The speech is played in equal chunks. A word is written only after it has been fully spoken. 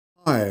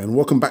Hi, and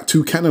welcome back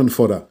to Cannon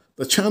Fodder,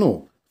 the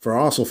channel for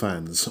Arsenal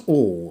fans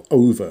all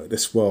over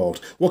this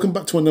world. Welcome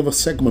back to another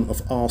segment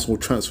of Arsenal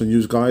transfer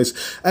news, guys.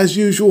 As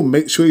usual,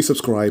 make sure you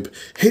subscribe,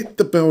 hit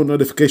the bell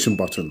notification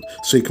button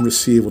so you can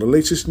receive all the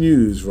latest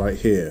news right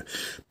here.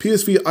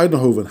 PSV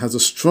Eindhoven has a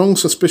strong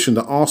suspicion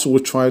that Arsenal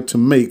will try to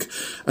make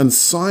and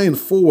sign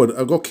forward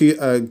Cody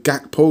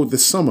Gakpo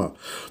this summer.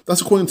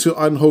 That's according to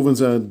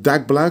Eindhoven's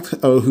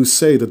Dagblad, who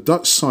say the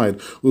Dutch side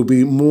will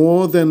be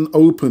more than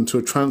open to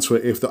a transfer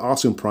if the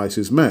asking price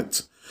is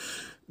met.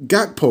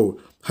 Gakpo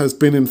has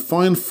been in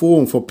fine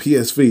form for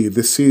PSV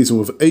this season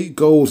with 8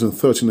 goals and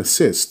 13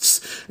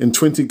 assists in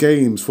 20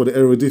 games for the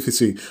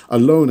Eredivisie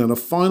alone and a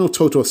final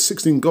total of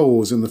 16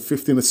 goals and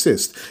 15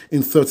 assists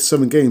in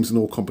 37 games in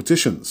all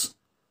competitions.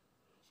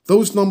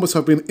 Those numbers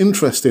have been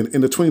interesting in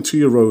the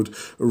 22-year-old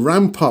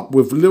ramp up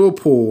with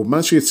Liverpool,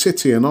 Manchester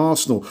City and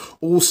Arsenal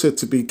all said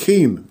to be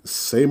keen.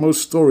 Same old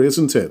story,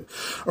 isn't it?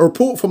 A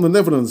report from the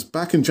Netherlands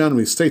back in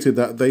January stated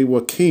that they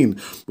were keen,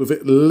 with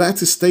it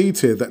later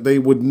stated that they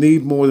would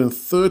need more than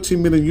 30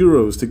 million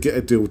euros to get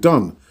a deal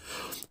done.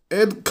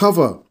 Ed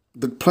cover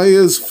the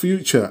player's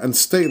future and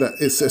state that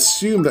it's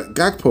assumed that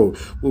Gakpo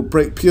will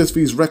break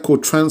PSV's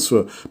record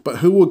transfer, but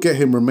who will get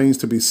him remains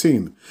to be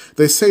seen.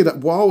 They say that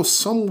while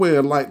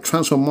somewhere like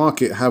Transfer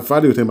Market have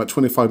valued him at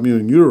 25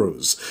 million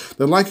euros,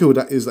 the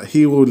likelihood is that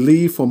he will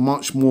leave for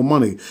much more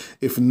money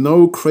if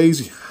no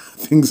crazy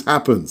things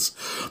happens.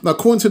 Now,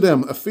 according to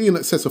them, a fee in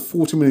excess of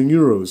 40 million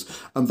euros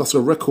and thus a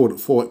record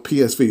for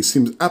PSV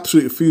seems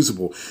absolutely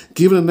feasible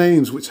given the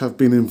names which have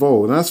been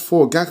involved. And as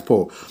for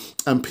Gakpo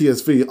and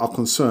PSV are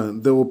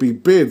concerned, there will be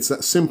bids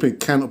that simply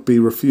cannot be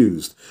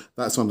refused.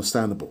 That's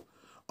understandable.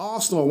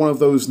 Arsenal are one of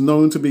those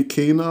known to be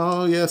keen.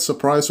 Oh yeah,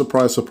 surprise,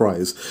 surprise,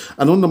 surprise.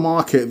 And on the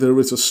market, there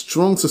is a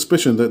strong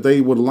suspicion that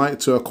they would like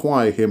to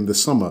acquire him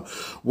this summer.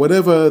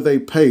 Whatever they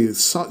pay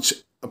such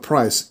a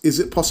price, is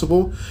it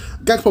possible?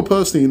 Gakpo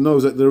personally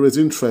knows that there is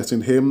interest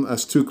in him,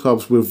 as 2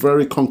 clubs with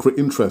very concrete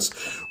interests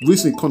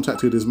recently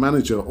contacted his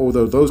manager,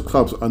 although those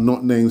clubs are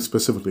not named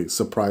specifically.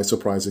 Surprise,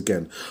 surprise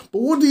again.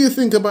 But what do you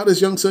think about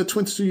this youngster,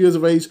 22 years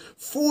of age,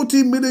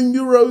 40 million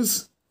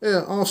euros?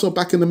 Yeah, Arsenal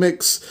back in the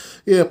mix.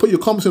 Yeah, put your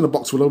comments in the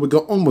box below. We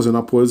go onwards and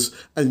upwards.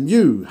 And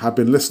you have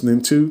been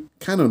listening to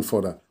Cannon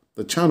Fodder,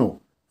 the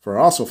channel for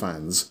Arsenal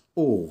fans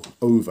all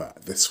over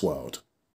this world.